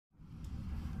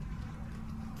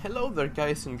Hello there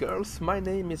guys and girls, my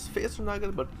name is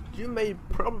FesojNagod, but you may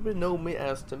probably know me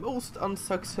as the most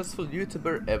unsuccessful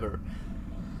YouTuber ever.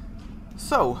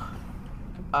 So,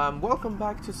 welcome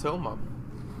back to SOMA.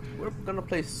 We're gonna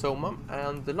play SOMA,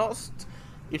 and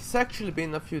it's actually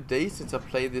been a few days since I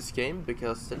played this game,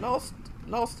 because the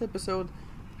last episode,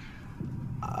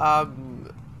 I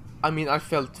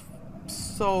felt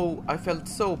so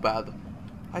bad.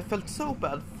 I felt so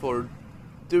bad for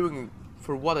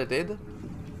what I did.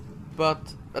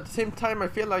 But at the same time, I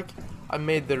feel like I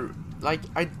made I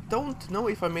don't know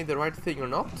if I made the right thing or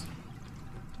not.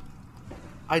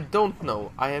 I don't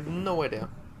know. I have no idea.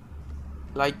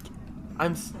 I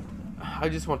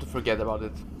just want to forget about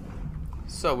it.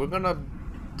 So we're gonna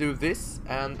do this,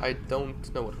 and I don't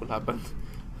know what will happen.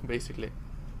 Basically,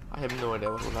 I have no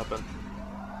idea what will happen.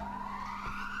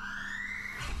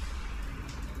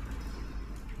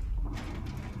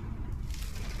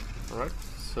 Alright.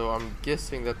 So I'm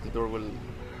guessing that the door will...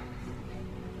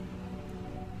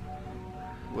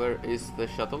 Where is the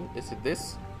shuttle? Is it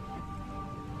this?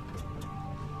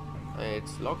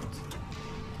 It's locked.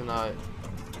 Can I...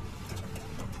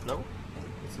 No?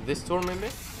 Is it this door maybe?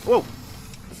 Whoa!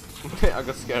 I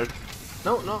got scared.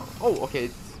 No. Oh, okay.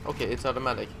 It's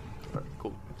automatic. Right,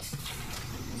 cool.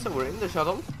 So we're in the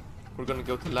shuttle. We're gonna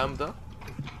go to Lambda.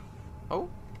 Oh.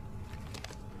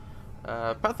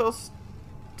 Pathos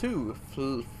 2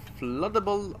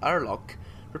 floodable airlock.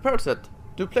 Repair set.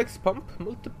 Duplex pump,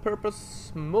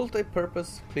 multi-purpose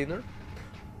cleaner,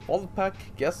 valve pack,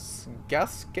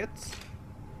 gaskets,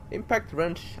 impact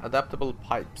wrench, adaptable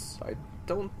pipes. I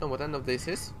don't know what any of this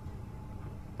is,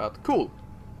 but cool,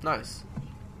 nice.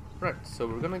 Right, so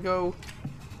we're gonna go.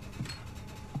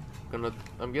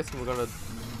 I'm guessing we're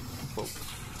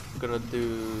gonna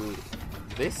do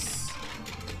this.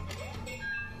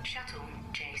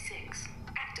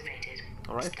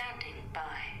 Alright. Standing by.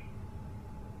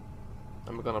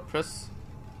 And we're gonna press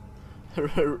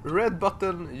red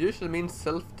button. Usually means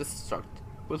self-destruct.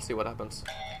 We'll see what happens.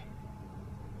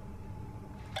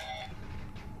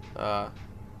 Do I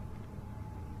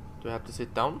have to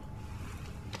sit down?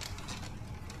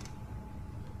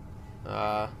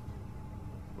 We're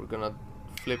gonna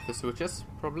flip the switches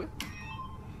probably.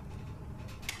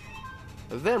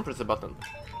 And then press the button.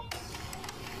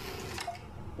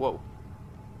 Whoa.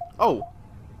 Oh!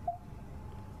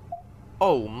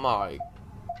 Oh my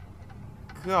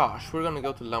gosh, we're gonna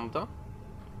go to Lambda.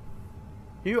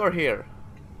 You are here.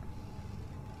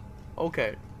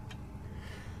 Okay.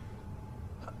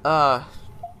 Okay.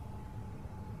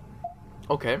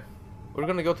 We're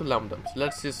gonna go to Lambda. So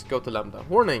let's just go to Lambda.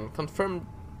 Warning, confirmed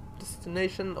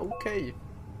destination, okay.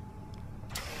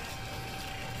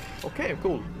 Okay,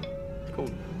 cool.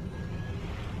 Cool.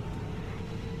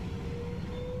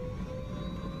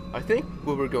 I think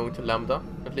we were going to Lambda,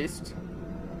 at least.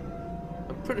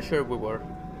 I'm pretty sure we were.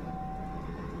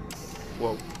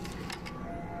 Whoa.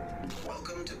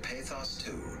 Welcome to Pathos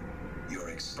 2, your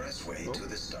expressway to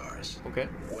the stars. Okay.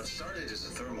 What started as a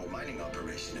thermal mining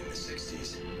operation in the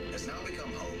 60s has now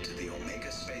become home to the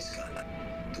Omega space gun,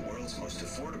 the world's most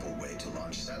affordable way to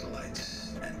launch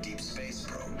satellites and deep space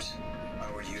probes.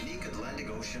 Our unique Atlantic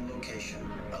Ocean location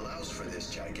allows for this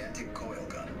gigantic coil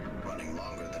gun, running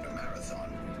longer than a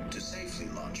marathon, to safely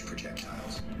launch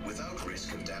projectiles without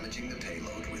risk of damaging the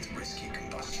payload with risky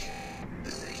combustion.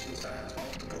 The station spans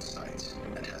multiple sites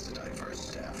and has a diverse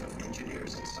staff of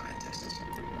engineers and scientists.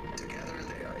 Together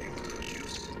they are able to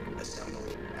produce, assemble,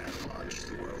 and launch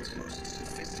the world's most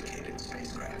sophisticated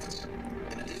spacecrafts.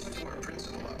 In addition to our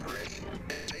principal operation,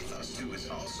 Pathos 2 is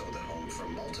also the home for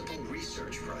multiple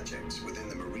research projects within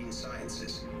the marine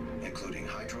sciences, including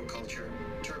hydroculture,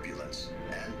 turbulence,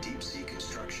 and deep-sea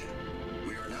construction.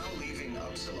 We are now leaving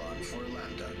Upsilon for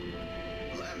Lambda.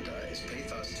 Lambda is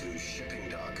Pathos 2's shipping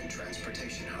dock and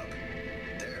transportation hub.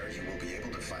 There you will be able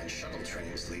to find shuttle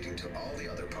trains leading to all the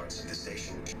other parts of the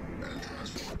station and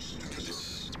transports to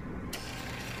this.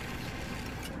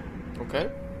 Okay.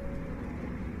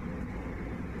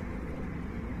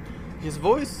 His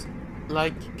voice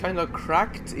kind of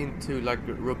cracked into a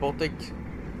robotic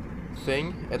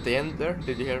thing at the end there.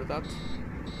 Did you hear that?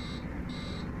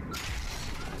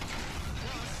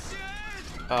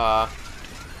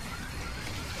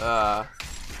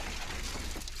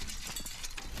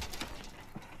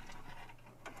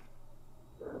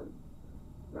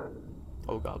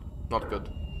 Oh god, not good.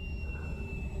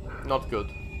 Not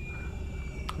good.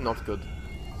 Not good.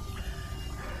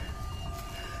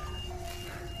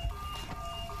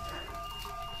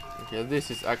 Okay,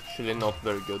 this is actually not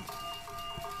very good.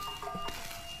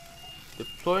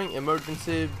 Deploying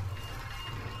emergency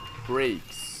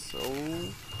brakes. So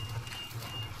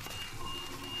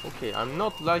Okay, I'm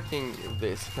not liking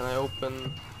this. Can I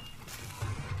open...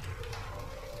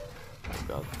 Oh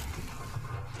god.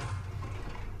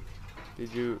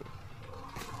 Did you...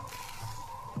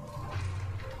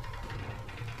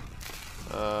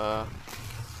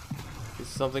 Is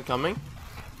something coming?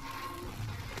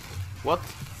 What?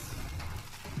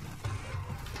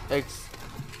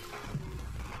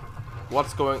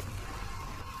 What's going...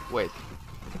 Wait.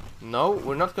 No,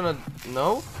 we're not gonna...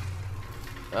 No?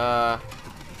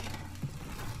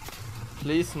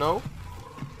 Please, no.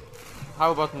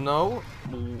 How about no?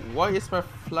 Why is my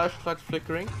flashlight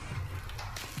flickering?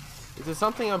 Is there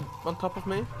something on top of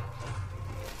me?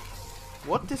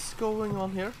 What is going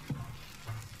on here?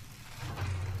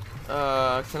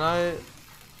 Can I...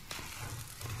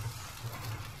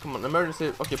 Come on,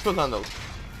 emergency... Okay, pull handle.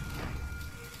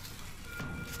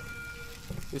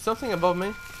 Is something above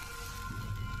me?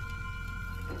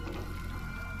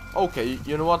 Okay,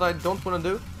 you know what I don't want to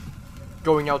do?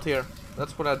 Going out here.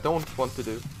 That's what I don't want to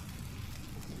do.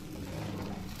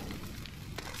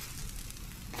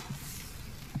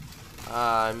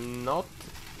 I'm not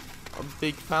a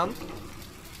big fan.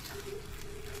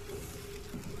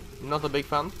 Not a big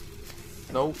fan.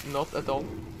 No, not at all.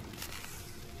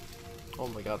 Oh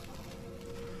my god.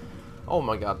 Oh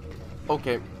my god.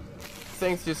 Okay.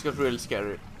 Things just got really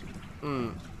scary.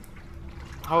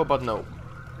 How about no?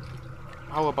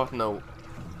 How about no?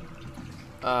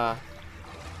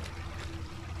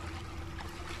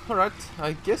 Alright,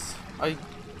 I guess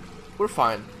we're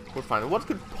fine. We're fine. What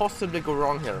could possibly go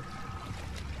wrong here?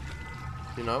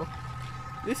 You know?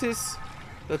 This is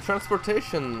the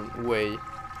transportation way.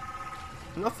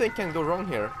 Nothing can go wrong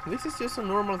here. This is just a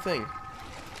normal thing.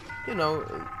 You know,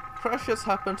 crashes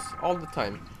happens all the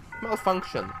time.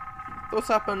 Malfunction. Those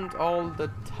happened all the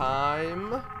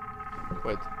time.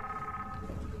 Wait.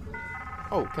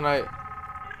 Oh, can I...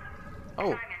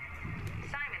 Oh. Simon,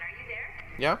 are you there?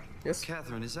 Yeah? Yes?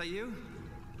 Catherine, is that you?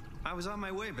 I was on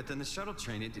my way, but then the shuttle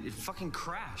train, it fucking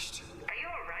crashed. Are you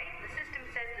alright? The system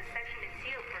says the section is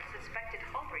sealed for suspected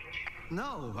hull breach.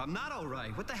 No, I'm not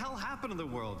alright. What the hell happened to the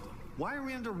world? Why are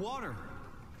we underwater?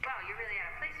 Wow, you're really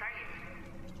out of place, aren't you?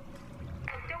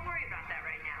 Look, don't worry about that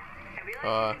right now. I realize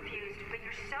you're confused, but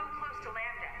you're so close to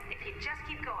Lambda. If you just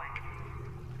keep going.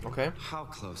 Okay. How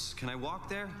close? Can I walk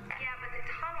there? Yeah, but the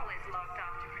tunnel is locked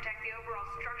off to protect the overall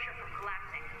structure from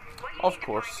collapsing. What you Of need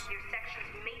course. to find is your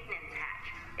section's maintenance hatch.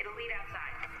 It'll lead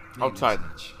outside. Outside.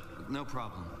 No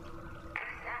problem. What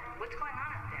is that? What's going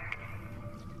on out there?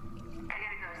 I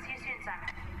gotta go. See you soon,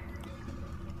 Simon.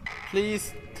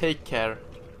 Please take care.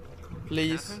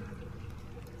 Please. Catherine?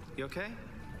 You okay?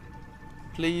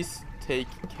 Please take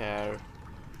care.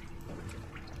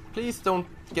 Please don't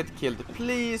get killed.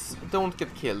 Please don't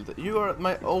get killed. You are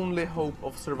my only hope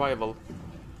of survival.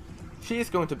 She is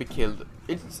going to be killed.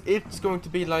 It's going to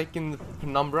be like in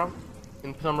Penumbra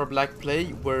Black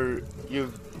Plague, where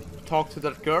you talk to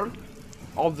that girl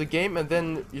all the game and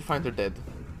then you find her dead.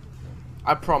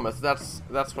 I promise that's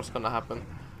what's gonna happen.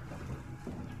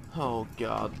 Oh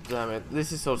god damn it.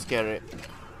 This is so scary.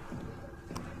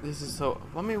 This is so...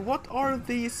 I mean, what are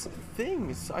these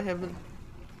things? I haven't...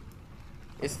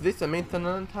 Is this a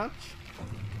maintenance hatch?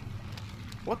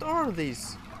 What are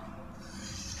these?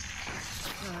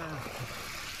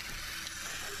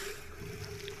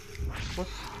 What?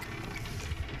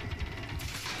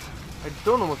 I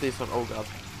don't know what these are. Oh god.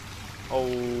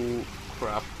 Oh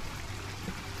crap.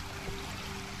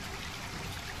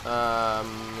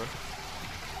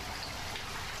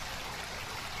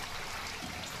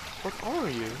 What are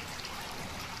you?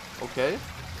 Okay.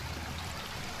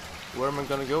 Where am I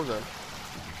gonna go then?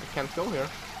 I can't go here.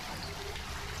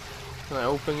 Can I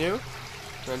open you?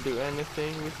 Can I do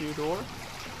anything with you, door?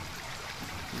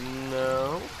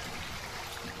 No.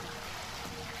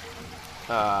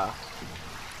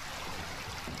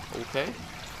 Okay.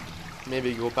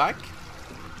 Maybe go back.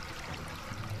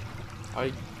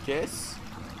 I guess.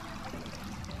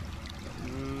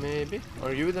 Maybe.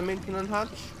 Are you the maintenance hatch?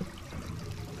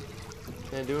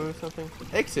 Can I do something?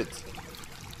 Exit.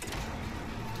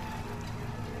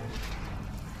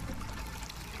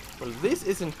 Well, this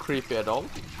isn't creepy at all.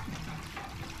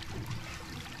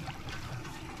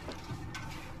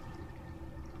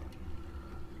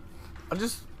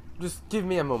 Just give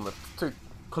me a moment to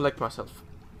collect myself.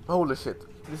 Holy shit,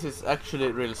 this is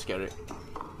actually really scary.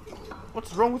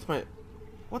 What's wrong with my...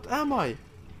 What am I?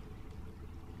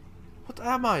 What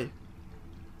am I?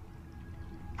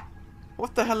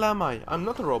 What the hell am I? I'm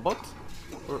not a robot.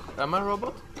 Or am I a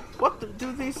robot? What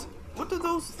do these... What do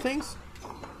those things...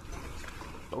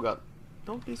 Oh god.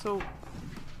 Don't be so...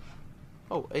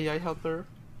 Oh, AI helper.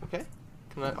 Okay.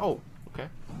 Can I... Oh, Okay,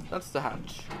 that's the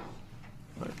hatch.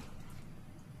 Right.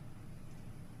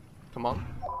 Come on.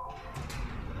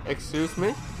 Excuse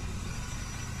me?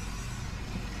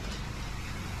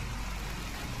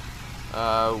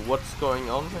 What's going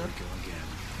on here?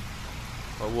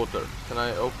 Oh, water. Can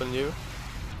I open you?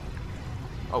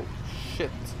 Oh,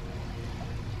 shit.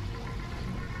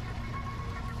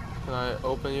 Can I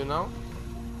open you now?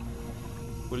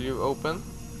 Will you open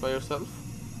by yourself?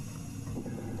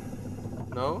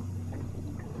 No?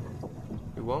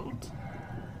 You won't?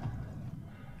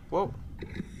 Whoa.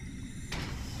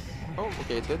 Oh,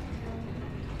 okay, it did.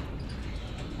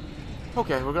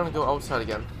 Okay, we're gonna go outside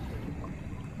again.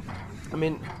 I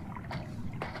mean...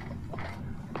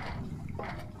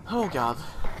 Oh god.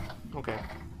 Okay.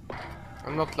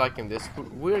 I'm not liking this.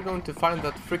 We're going to find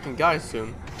that freaking guy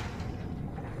soon.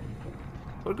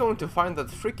 We're going to find that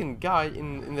freaking guy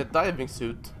in the diving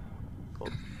suit.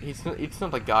 Well, it's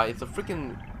not a guy, it's a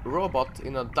freaking robot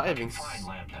in a diving suit. Fine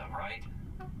Lambda, right?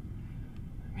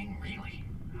 I mean, really,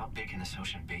 how big can this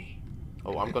ocean be?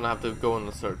 Oh, I'm gonna have to go on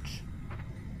a search.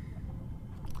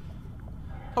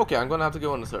 Okay, I'm gonna have to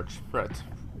go on a search. Right.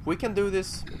 We can do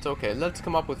this, it's okay. Let's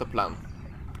come up with a plan.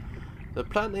 The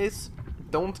plan is,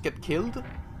 don't get killed.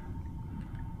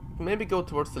 Maybe go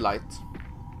towards the light.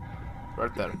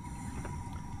 Right there.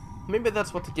 Maybe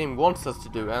that's what the game wants us to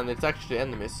do, and it's actually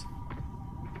enemies.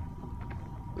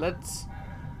 Let's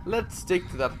stick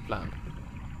to that plan.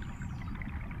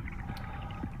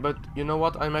 But you know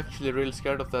what? I'm actually really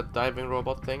scared of that diving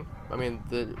robot thing. I mean,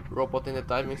 the robot in the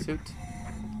diving suit.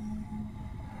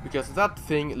 Because that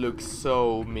thing looks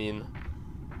so mean.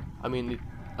 I mean,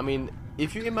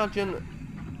 if you imagine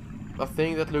a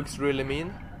thing that looks really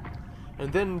mean,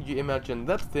 and then you imagine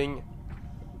that thing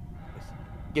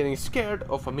getting scared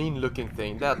of a mean-looking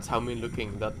thing. That's how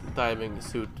mean-looking that diving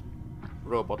suit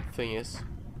robot thing is.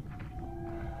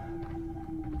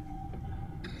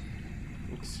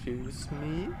 Excuse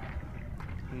me?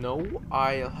 No,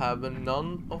 I'll have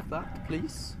none of that,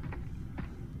 please.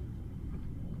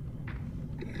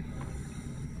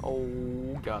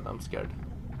 Oh god, I'm scared.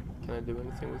 Can I do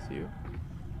anything with you?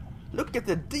 Look at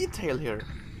the detail here!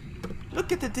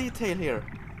 Look at the detail here!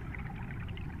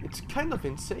 It's kind of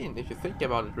insane if you think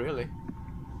about it, really.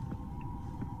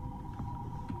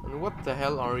 And what the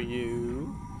hell are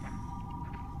you?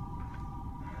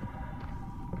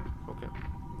 Okay.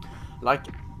 Like,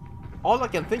 all I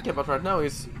can think about right now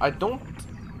is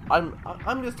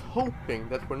I'm just hoping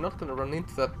that we're not gonna run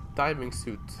into that diving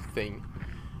suit thing,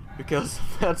 because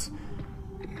that's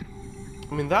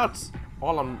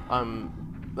all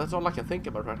that's all I can think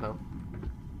about right now.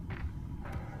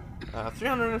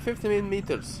 350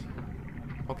 meters.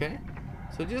 Okay,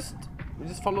 so we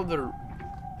just follow the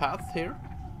path here,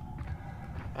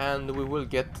 and we will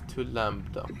get to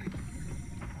Lambda.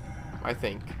 I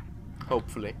think,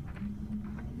 hopefully.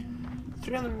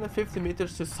 350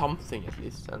 meters to something at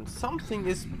least, and something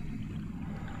is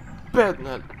bad.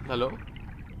 Hello?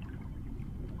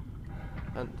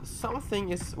 And something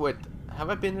is... Wait, have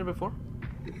I been here before?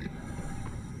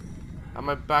 Am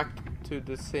I back to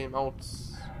the same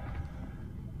outs?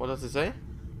 What does it say?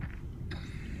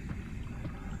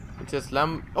 It says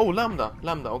Lambda.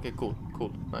 Lambda. Okay, cool,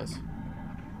 nice.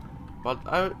 But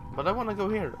I want to go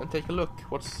here and take a look.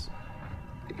 What's...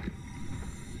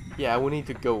 Yeah, we need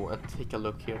to go and take a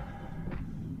look here.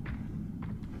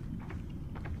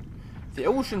 The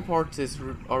ocean parts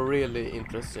are really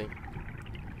interesting.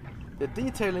 The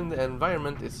detail in the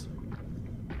environment is...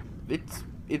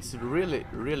 It's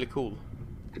really cool,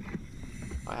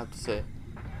 I have to say.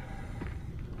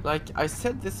 Like, I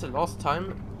said this the last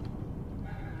time,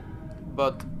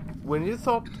 but when you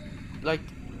thought, like,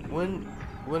 when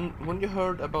you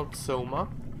heard about SOMA,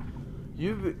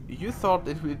 you thought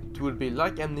it would be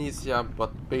like Amnesia,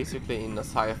 but basically in a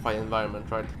sci-fi environment,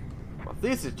 right? But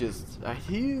this is just a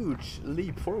huge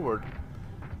leap forward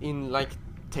in, like,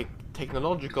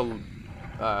 technological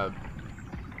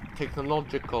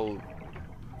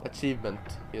achievement,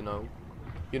 you know.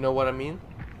 You know what I mean?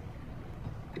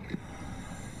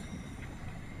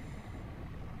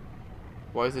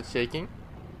 Why is it shaking?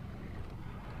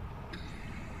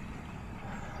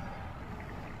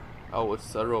 Oh,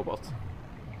 it's a robot.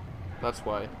 That's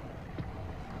why.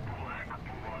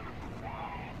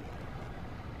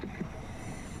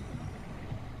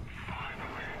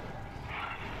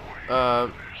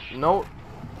 No.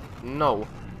 No.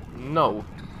 No.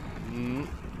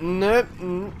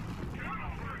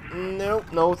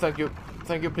 No, thank you.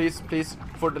 Thank you, please,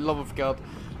 for the love of God.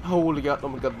 Holy god, oh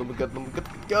my god, oh my god, oh my god,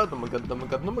 god, oh my god, oh my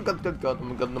god, oh my god, god, god, oh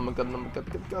my god, oh my god, oh my god,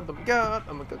 god, oh my god,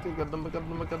 oh my god, god, oh my god,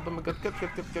 oh my god, oh my god, god, god,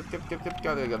 god, god, god, god,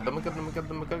 god, oh my god, oh my god,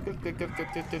 oh my god, god,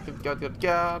 god, god, god,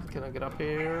 god, can I get up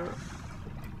here?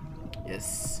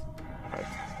 Yes. Right.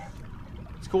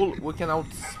 It's cool, we can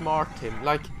outsmart him.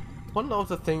 Like, one of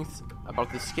the things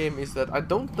about this game is that I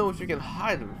don't know if you can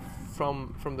hide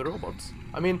from the robots.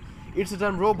 I mean, it's a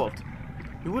damn robot.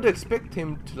 You would expect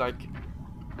him to, like,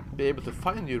 be able to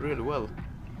find you really well.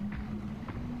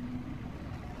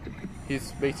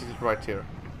 He's basically right here.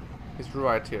 He's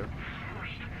right here.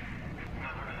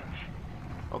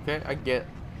 Okay, I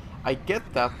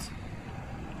get that.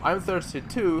 I'm thirsty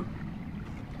too.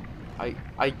 I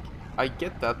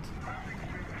get that.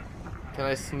 Can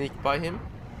I sneak by him?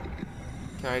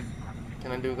 Can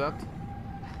I do that?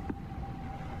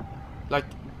 Like,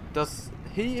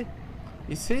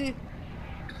 is he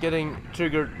getting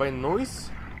triggered by noise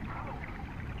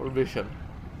or vision?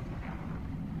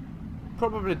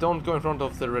 Probably don't go in front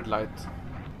of the red light.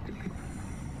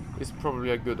 It's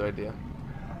probably a good idea.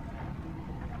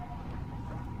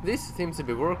 This seems to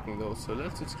be working though, so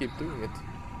let's just keep doing it.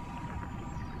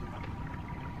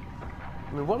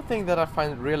 I mean, one thing that I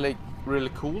find really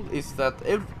cool is that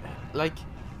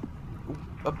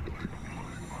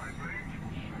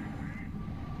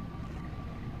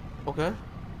okay,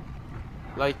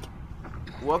 like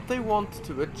what they want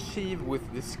to achieve with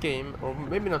this game, or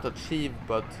maybe not achieve,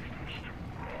 but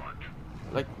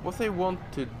like what they want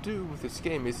to do with this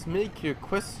game is make you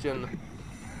question,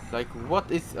 like, what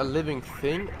is a living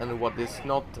thing and what is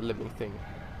not a living thing.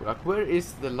 Like, where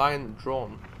is the line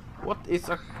drawn? What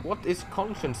is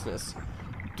consciousness?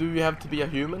 Do you have to be a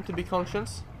human to be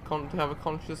conscious? To have a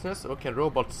consciousness, or can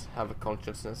robots have a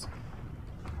consciousness?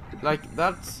 Like,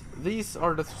 these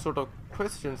are the sort of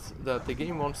questions that the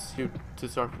game wants you to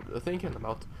start thinking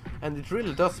about, and it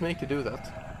really does make you do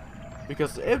that,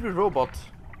 because every robot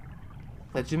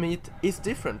that you meet is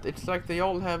different. It's like they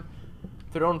all have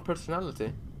their own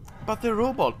personality, but they're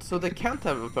robots, so they can't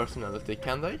have a personality,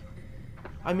 can they?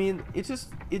 I mean, it's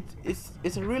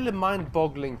a really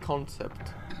mind-boggling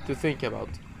concept to think about,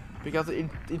 because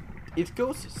it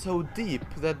goes so deep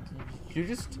that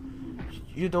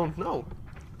you don't know.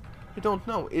 You don't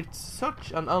know. It's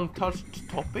such an untouched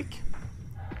topic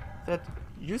that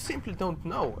you simply don't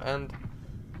know, and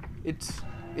it's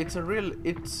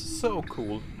so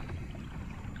cool,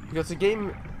 because the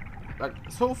game, like,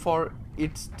 so far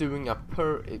it's doing a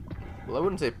well, I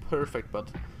wouldn't say perfect,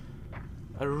 but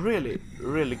a really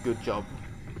good job.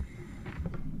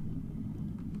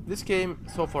 This game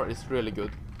so far is really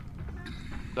good.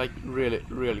 Like,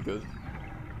 really good.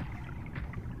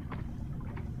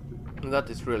 And that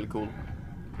is really cool.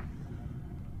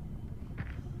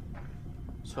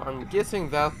 So I'm guessing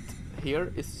that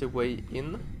here is the way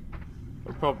in.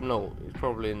 Or no, it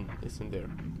probably isn't there.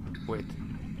 Wait,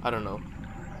 I don't know.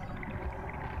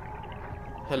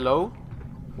 Hello?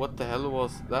 What the hell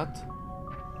was that?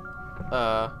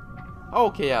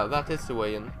 Okay, yeah, that is the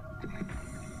way in.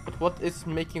 But what is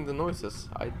making the noises?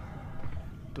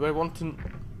 Do I want to...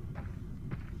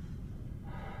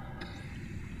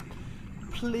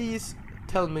 Please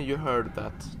tell me you heard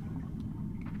that.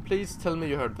 Please tell me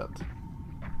you heard that.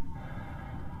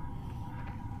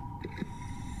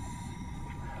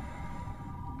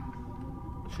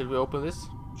 Should we open this?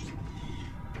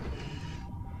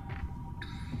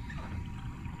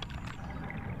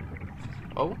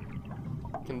 Oh,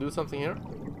 can do something here.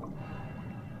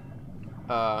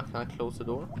 Can I close the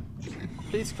door?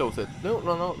 Please close it.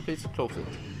 No, please close it.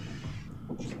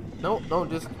 No,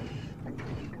 just...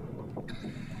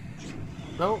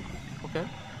 No, okay.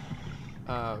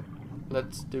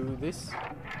 Let's do this,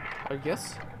 I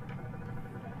guess.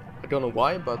 I don't know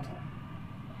why, but...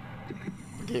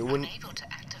 Okay, Unable to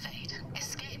activate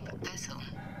escape vessel.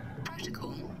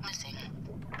 Protocol missing.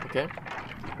 Okay,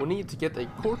 we need to get a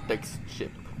Cortex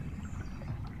chip.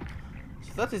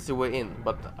 So that is the way in,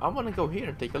 but I want to go here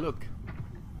and take a look.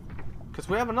 Because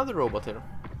we have another robot here.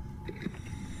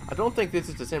 I don't think this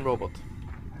is the same robot.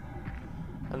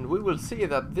 And we will see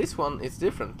that this one is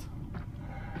different.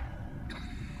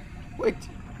 Wait,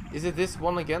 is it this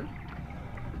one again?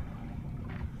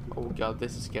 Oh god,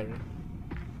 this is scary.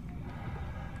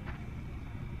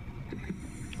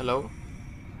 Hello?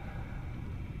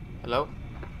 Hello?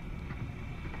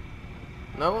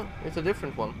 No, it's a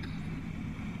different one.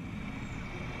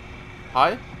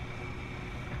 Hi?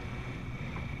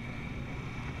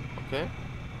 Okay.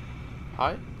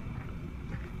 Hi?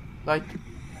 Like,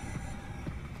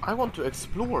 I want to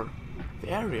explore the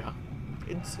area.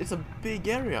 It's a big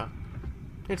area.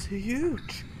 It's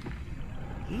huge.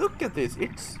 Look at this.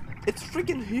 It's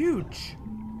freaking huge.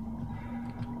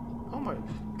 Oh my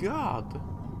god.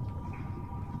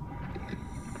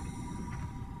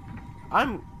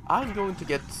 I'm going to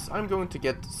get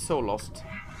so lost.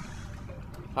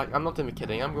 Like, I'm not even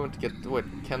kidding. I'm going to get. Wait,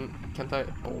 can't I?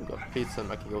 Oh god, please tell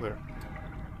me I can go here.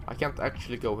 I can't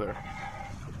actually go here.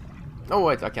 Oh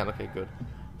wait, I can. Okay, good.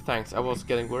 Thanks. I was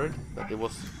getting worried that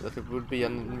it would be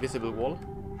an invisible wall.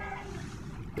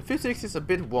 The physics is a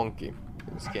bit wonky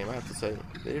in this game, I have to say.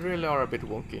 They really are a bit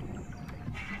wonky.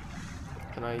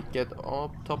 Can I get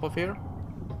up top of here?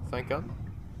 Thank God.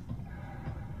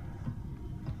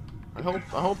 I'm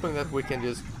hoping that we can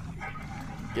just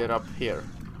get up here.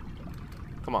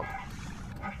 Come on.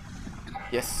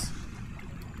 Yes.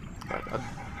 Right,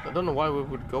 I don't know why we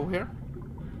would go here.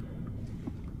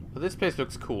 But this place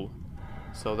looks cool.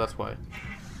 So that's why.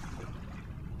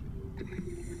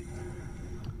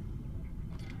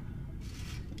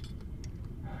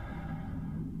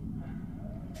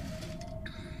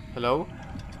 Hello?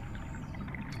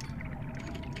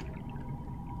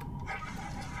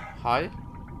 Hi?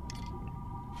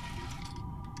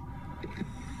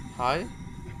 Hi?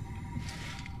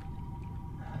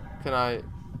 Can I...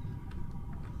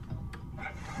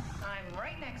 I'm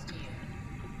right next to you.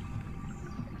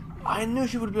 I knew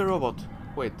she would be a robot.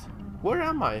 Wait, where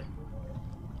am I?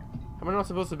 Am I not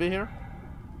supposed to be here?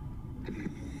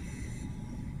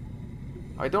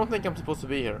 I don't think I'm supposed to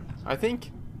be here. I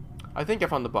think I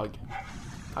found the bug.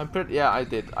 I'm pretty... Yeah, I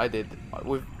did.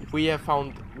 We have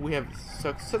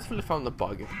successfully found the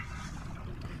bug.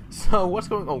 So, what's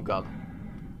going on? Oh god.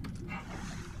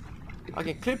 I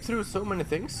can clip through so many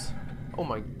things. Oh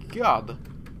my god.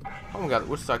 Oh my god,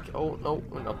 we're stuck. Oh, no,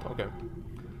 we're not. Okay.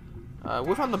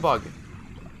 We found the bug.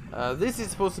 This is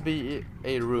supposed to be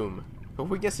a room. But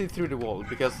we can see through the wall.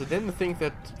 Because I didn't think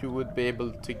that you would be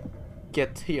able to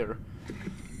get here.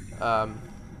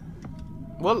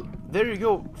 Well, there you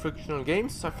go, Frictional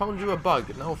Games. I found you a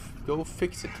bug. Now go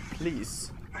fix it,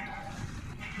 please.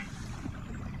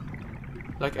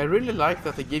 Like, I really like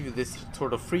that they gave you this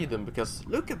sort of freedom, because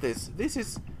look at this. This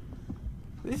is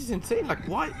insane. Like,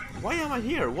 why am I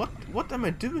here? What am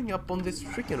I doing up on this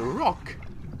freaking rock?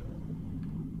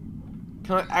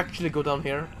 Can I actually go down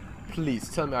here?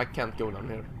 Please tell me I can't go down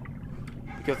here,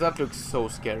 because that looks so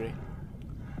scary.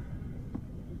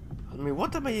 I mean,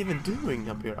 what am I even doing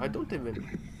up here? I don't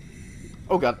even...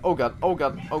 Oh god, oh god, oh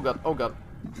god, oh god, oh god.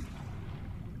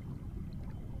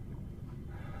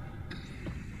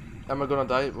 Am I gonna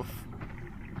die of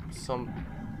some...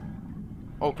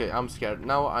 Okay, I'm scared.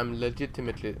 Now I'm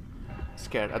legitimately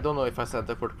scared. I don't know if I said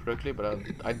that word correctly, but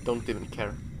I don't even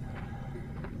care.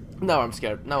 Now I'm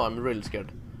scared. Now I'm really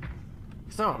scared.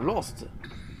 Because now I'm lost.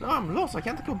 Now I'm lost. I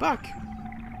can't go back.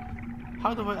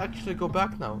 How do I actually go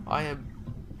back now? I have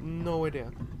no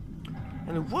idea.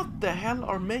 And what the hell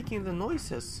are making the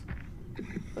noises?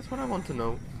 That's what I want to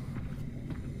know.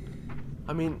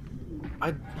 I mean,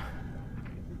 I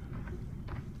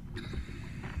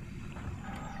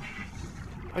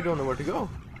don't know where to go.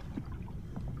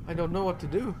 I don't know what to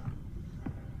do.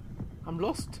 I'm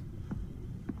lost.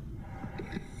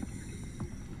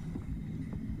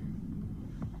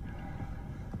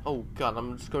 Oh god,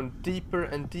 I'm just going deeper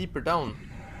and deeper down.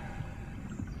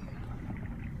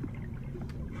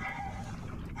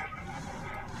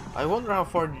 I wonder how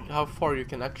far you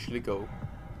can actually go.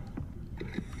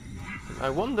 I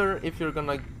wonder if you're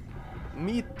gonna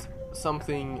meet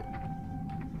something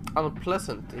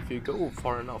unpleasant if you go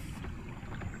far enough.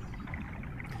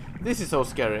 This is so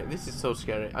scary. This is so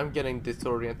scary. I'm getting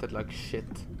disoriented like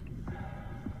shit.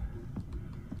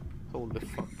 Holy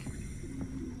fuck.